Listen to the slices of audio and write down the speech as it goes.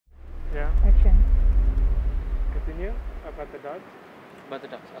you about the dogs? But the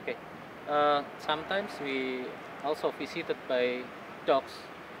dogs, okay. Sometimes we also visited by dogs.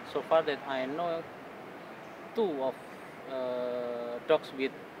 So far that I know, two of dogs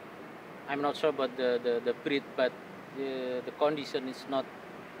with, I'm not sure about the breed, but the condition is not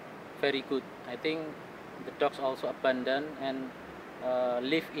very good. I think the dogs also abandoned and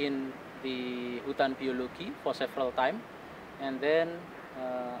live in the Hutan Biologi for several time, and then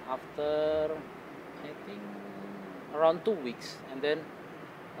after I think around 2 weeks, and then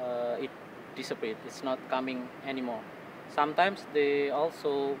it disappeared. It's not coming anymore. Sometimes they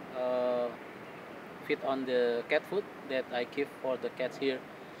also feed on the cat food that I give for the cats here.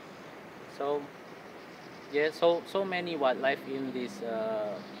 So yeah, so many wildlife in this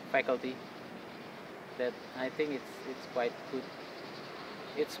faculty that I think it's quite good.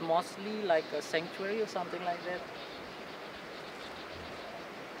 It's mostly like a sanctuary or something like that.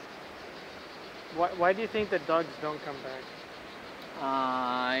 Why do you think the dogs don't come back?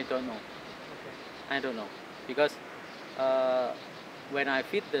 I don't know. Okay. I don't know because uh, when I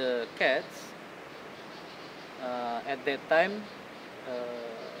feed the cats at that time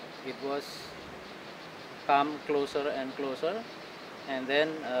it was come closer and closer, and then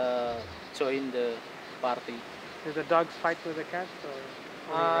join the party. Do the dogs fight with the cats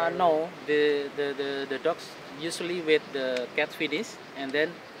or only rarely? No, the dogs usually with the cat finish, and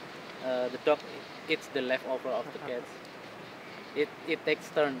then the dog eats the leftover of the cats. It takes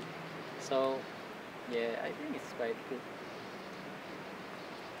turn. So yeah, I think it's quite good.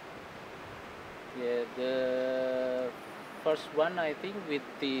 Yeah, the first one I think with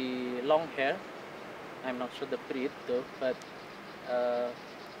the long hair. I'm not sure the breed though, but uh,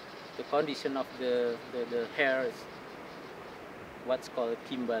 the condition of the hair is what's called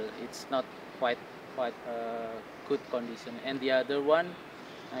gimbal. It's not quite good condition. And the other one,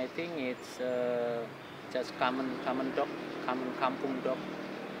 I think it's just common dog, common kampung dog,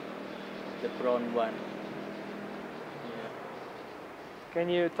 the brown one. Yeah. Can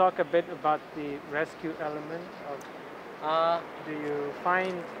you talk a bit about the rescue element of? Do you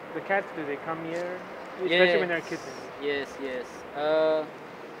find the cats? Do they come here, especially when they're kittens? Yes.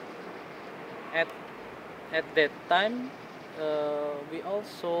 At at that time, we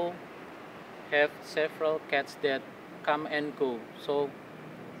also have several cats that come and go. So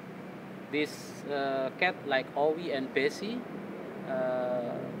this cat like Owie and Bessie,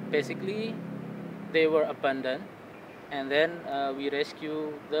 basically they were abandoned, and then we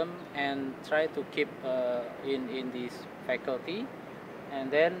rescue them and try to keep in this faculty,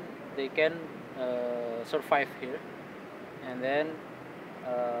 and then they can survive here, and then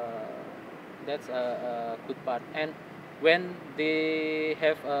uh, that's a good part. And when they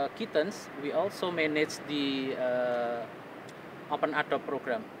have kittens, we also manage the open adopt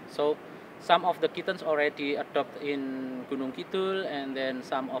program. So some of the kittens already adopted in Gunung Kidul, and then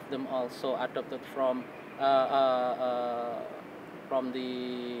some of them also adopted uh, uh, uh, from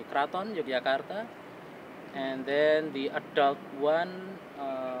the Kraton Yogyakarta, and then the adult one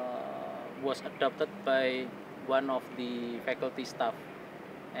was adopted by one of the faculty staff,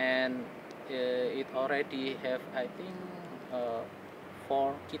 and it already have I think uh,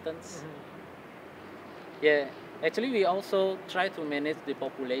 4 kittens. Yeah, actually we also try to manage the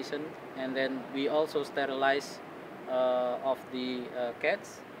population, and then we also sterilize of the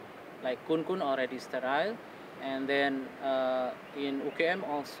cats, like Kun Kun already sterile, and then in UGM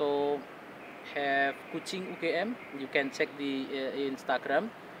also have Kucing UGM. You can check the Instagram.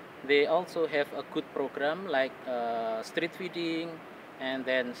 They also have a good program like street feeding, and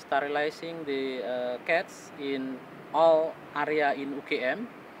then sterilizing the cats in all area in UGM,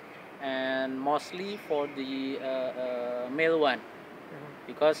 and mostly for the male one,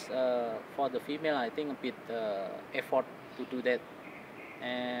 because for the female I think a bit effort to do that,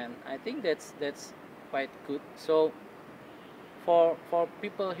 and I think that's quite good. So for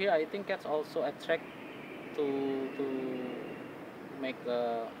people here, I think cats also attract to make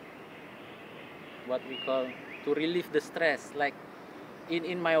what we call to relieve the stress. Like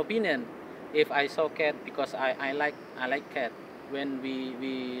in my opinion, if I saw cat, because I like cat. When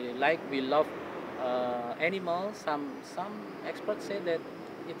we love animals, some experts say that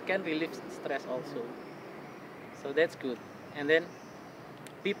it can relieve stress also. So that's good. And then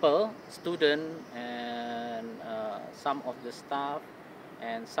people, student, and some of the staff,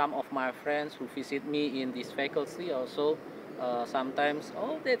 and some of my friends who visit me in this faculty also sometimes,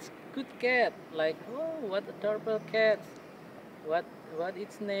 oh, that's good cat, like, oh, what adorable cat, what what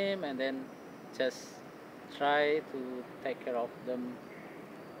its name, and then just try to take care of them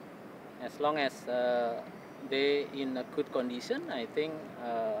as long as they in a good condition. I think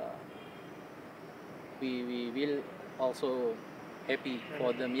we will also happy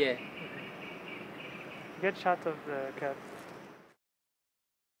for them. Yeah. Get shot of the cat.